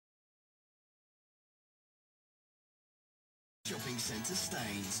Shopping centre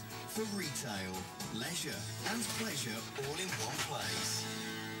stains for retail, leisure and pleasure all in one place.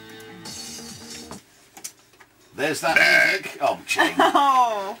 There's that music. Oh, Jayne.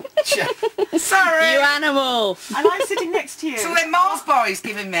 Oh, Sorry. You animal. and I'm sitting next to you. So then Mars Boy's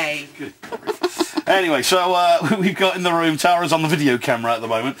giving me. Good. Anyway, so we've got in the room, Tara's on the video camera at the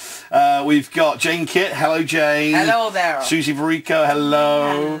moment. We've got Jayne Kitt. Hello, Jayne. Hello there. Suzie Verrico.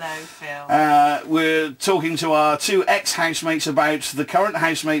 Hello. Hello, Phil. We're talking to our two ex-housemates about the current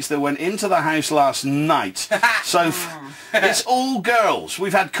housemates that went into the house last night. So it's all girls.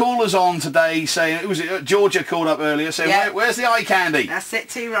 We've had callers on today saying, was it Georgia called up earlier saying, where's the eye candy? That's it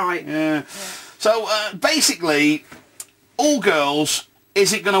too, right. Yeah. So basically, all girls.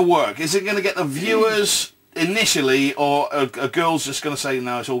 Is it going to work? Is it going to get the viewers initially, or are girls just going to say,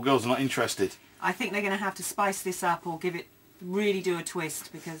 no, it's all girls, they're not interested? I think they're going to have to spice this up or really do a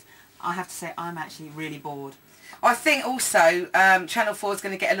twist, because I have to say I'm actually really bored. I think also Channel 4 is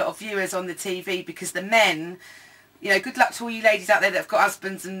going to get a lot of viewers on the TV, because the men, you know, good luck to all you ladies out there that have got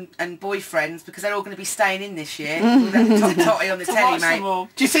husbands and boyfriends, because they're all going to be staying in this year. All that totty on the telly, mate.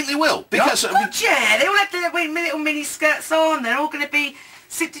 Do you think they will? Because yeah, they all have their little mini skirts on. They're all going to be.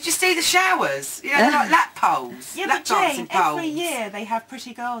 Did you see the showers? You know, they're like lap poles. Yeah, lap but Jayne, dancing poles. every year they have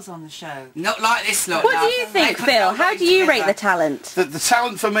pretty girls on the show. Not like this lot. What do you think, Phil? How do you rate the talent? The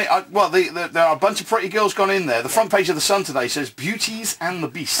talent for me, there are a bunch of pretty girls gone in there. The front page of the Sun today says Beauties and the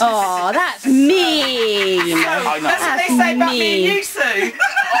Beast. Oh, that's mean. I know. That's what they say about me and you, Sue.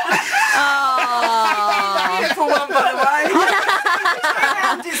 Oh. For one, by the way.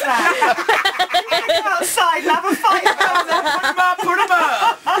 How is that? Go outside and have a fight. Put 'em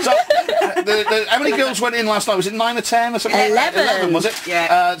up. So, how many girls went in last night? Was it 9 or 10 or something? 11. 11, was it?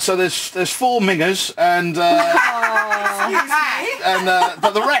 Yeah. So there's 4 mingers, and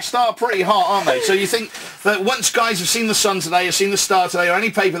but the rest are pretty hot, aren't they? So you think that once guys have seen the Sun today, have seen the Star today, or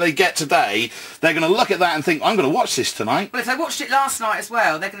any paper they get today, they're going to look at that and think, I'm going to watch this tonight. Well, if they watched it last night as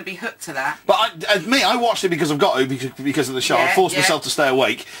well, they're going to be hooked to that. But I watched it because I've got to, because of the show. I forced myself to stay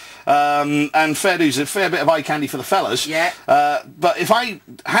awake. And fair dues, a fair bit of eye candy for the fellas. Yeah. But if I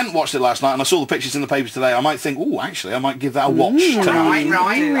hadn't watched it last night and I saw the pictures in the papers today, I might think, oh, actually, I might give that a watch tonight.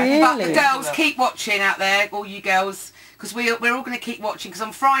 Right. Really? But the girls, keep watching out there, all you girls, because we're all going to keep watching, because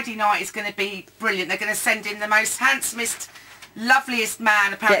on Friday night it's going to be brilliant. They're going to send in the most handsomest, loveliest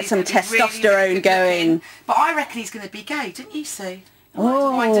man. Apparently, Get some testosterone testosterone going. But I reckon he's going to be gay, didn't you, Sue?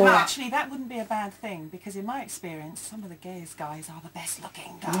 Oh. Actually, that wouldn't be a bad thing, because in my experience, some of the gayest guys are the best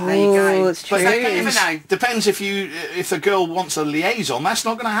looking guys. There you go. It's true. But you never know. Depends if the girl wants a liaison. That's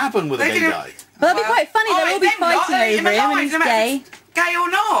not going to happen with a gay guy. Well, that'd be quite funny. They'll all be fighting over him, and he's gay. Gay or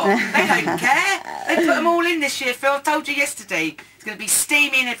not, they don't care. They put them all in this year, Phil. I told you yesterday. It's going to be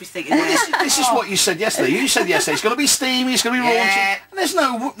steamy and everything in there. This is what you said yesterday. You said yesterday it's going to be steamy, it's going to be raunchy. And there's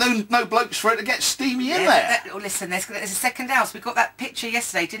no blokes for it to get steamy in there. Listen, there's a second house. We got that picture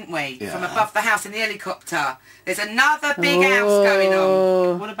yesterday, didn't we? Yeah. From above the house in the helicopter. There's another big house going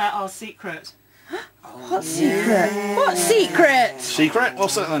on. What about our secret? What secret? What secret? Secret?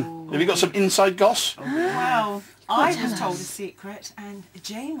 What's that then? Have you got some inside goss? Well, I was told a secret and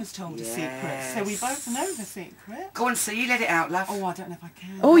Jayne was told a secret, so we both know the secret. Go on, Sue, you let it out, love. Oh, I don't know if I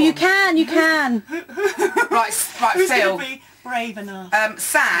can. Oh, you can, you can. Right, Who's Phil. going to be brave enough?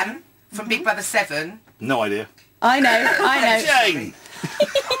 Sam from Big Brother 7. No idea. I know. Jayne!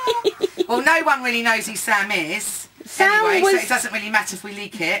 Well, no one really knows who Sam is. Sam anyway, was... so it doesn't really matter if we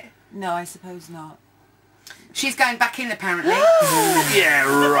leak it. No, I suppose not. She's going back in, apparently. Yeah,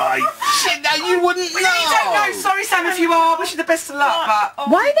 right. Shit, now you wouldn't know. You don't know. Sorry, Sam, if you are. Wish you the best of luck, but...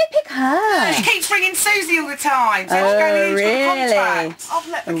 Why did they pick her? She keeps ringing Suzie all the time. So she's going in, she's got a contract. I've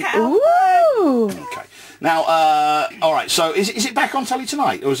let the cat out. Ooh. Okay. Now, all right, so is it back on telly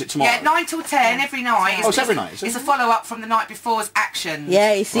tonight, or is it tomorrow? Yeah, 9 till 10 every night. Oh, it's every night, is it? It's a follow-up from the night before's actions.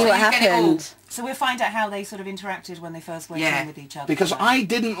 Yeah, you see what happened. So we'll find out how they sort of interacted when they first went in with each other. Because I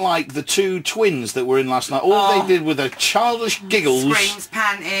didn't like the 2 twins that were in last night. All they did with their childish giggles. Screams,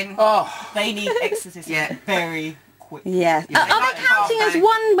 panting. Oh. They need exorcism very quick. Yeah. Are they counting as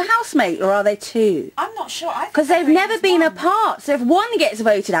one housemate, or are they 2? I'm not sure. Because they've never been apart, so if one gets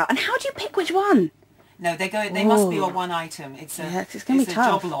voted out, and how do you pick which one? No, they must be on one item. It's a, it's going to be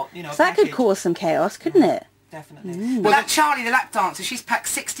tough. Job lot, you know. So that could cause some chaos, couldn't it? Definitely. Well, that Charlie, the lap dancer, she's packed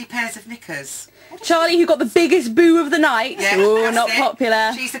 60 pairs of knickers. Charlie, who got the biggest boo of the night. Yeah, ooh, not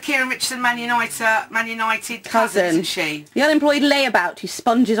popular. She's the Kieran Richardson Man United cousin, isn't she? The unemployed layabout who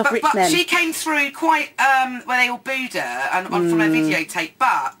sponges off rich men. But she came through quite, where they all booed her from her videotape,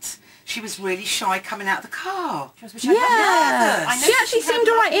 but she was really shy coming out of the car. She was Yeah. I She noticed actually had seemed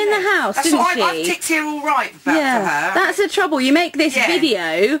all right in the house, That's didn't what she? I've ticked here all right for her. That's the trouble. You make this Yeah. video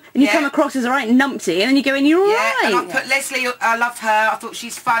and you Yeah. come across as a right numpty, and then you go in, you're all Yeah, and I right. put Leslie, I love her, I thought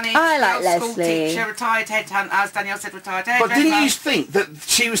she's funny. I She's like an old school Leslie. teacher, retired headhunter, as Danielle said, retired hairdresser. But didn't you think that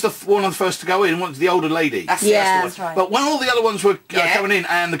she was the one of the first to go in, was the older lady? That's Yeah. it. That's right. But when all the other ones were Yeah. coming in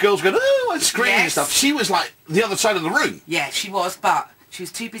and the girls going, oh, and screaming and Yes. stuff, she was like the other side of the room. Yeah, she was, but she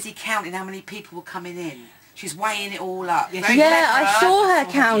was too busy counting how many people were coming in. She's weighing it all up. Yeah, Very Yeah, clever. I saw her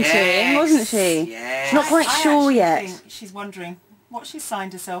counting, Yes. wasn't she? Yes. She's not quite I sure actually yet. think she's wondering what she's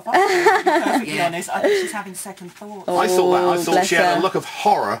signed herself up to, to be perfectly Yeah. honest. I think she's having second thoughts. Oh, I thought that. I thought bless she had her. a look of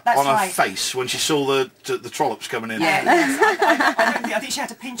horror That's on her right. face when she saw the trollops coming in. Yeah. I think she had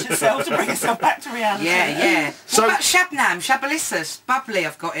to pinch herself to bring herself back to reality. Yeah, yeah. So- What about Shabnam? Shabalicious Bubbly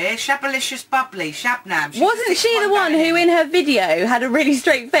I've got here. Shabalicious Bubbly. Shabnam. Wasn't she the one who in her video had a really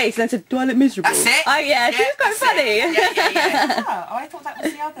straight face and said, do I look miserable? That's it. Oh yeah, she was quite that's funny. it. Yeah, yeah. Oh, I thought that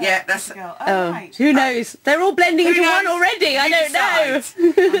was the other Yeah, that's- girl. Oh, Right. who knows? They're all blending Who into one knows? already. I You don't know. decide.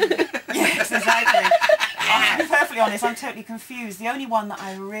 Yes, exactly. To be perfectly honest, I'm totally confused. The only one that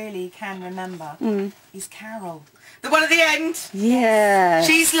I really can remember is Carol. The one at the end. Yeah.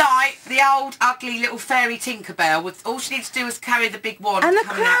 She's like the old ugly little fairy Tinkerbell with all she needs to do is carry the big wand. And the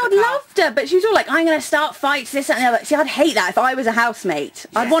coming out crowd the car. loved her, but she was all like, I'm going to start fights, this, that and the other. See, I'd hate that if I was a housemate.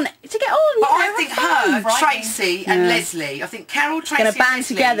 I'd Yeah. want to get on. But you I know, think have fun. her, Frightening. Tracy and Leslie, I think Carol, Tracy Going to band and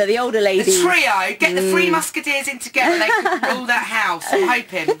Leslie, together, the older ladies. the trio, get the three musketeers in together, they can rule that house. I'm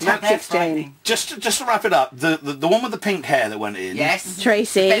hoping. They're Tactics, Jane. frightening. Just to wrap it up, the one with the pink hair that went in. Yes.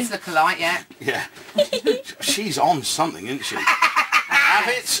 Tracy. Let's look alike, yeah. Yeah. She's on something, isn't she? Have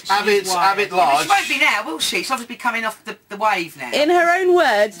it But large. she won't be now, will she? She'll obviously be coming off the wave now. In her own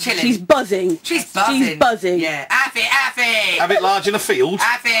words, Chilling. she's buzzing. She's buzzing. She's buzzing. Yeah. Have it. Have it large in a field.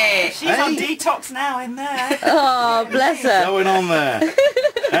 Have it. She's on Hey. detox now in there. Oh, bless her. Going on there.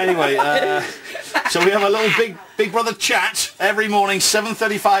 Anyway, so we have a little big brother chat every morning,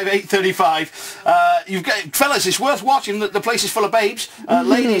 7:35, 8:35. You've got fellas. It's worth watching. The place is full of babes.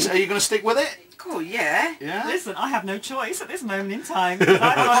 Ladies, are you going to stick with it? Cool, yeah. Yeah. Listen, I have no choice at this moment in time. I've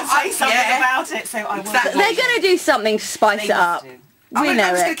got to say something Yeah. about it, so I will. Exactly. They're going to do something to spice They it up. must do. We I'm know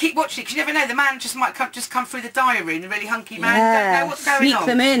just going it. to keep watching it because you never know. The man just might come through the diary and the really hunky man. Yeah. You don't know what's going Sneak on.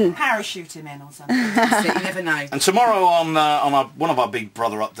 them in. Parachute him in or something. That's it, you never know. And tomorrow on one of our Big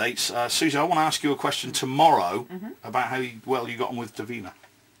Brother updates, Suzie, I want to ask you a question tomorrow about how well you got on with Davina.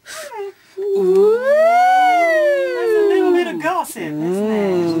 There's a little bit of gossip, isn't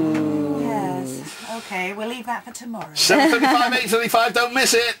it? Yes. Okay, we'll leave that for tomorrow. 7:35, 8:35. Don't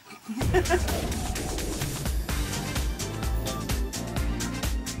miss it.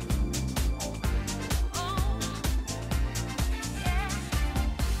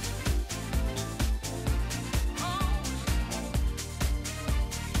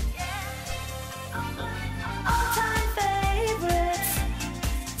 All-time favorites.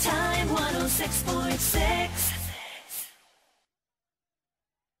 Time 106.6.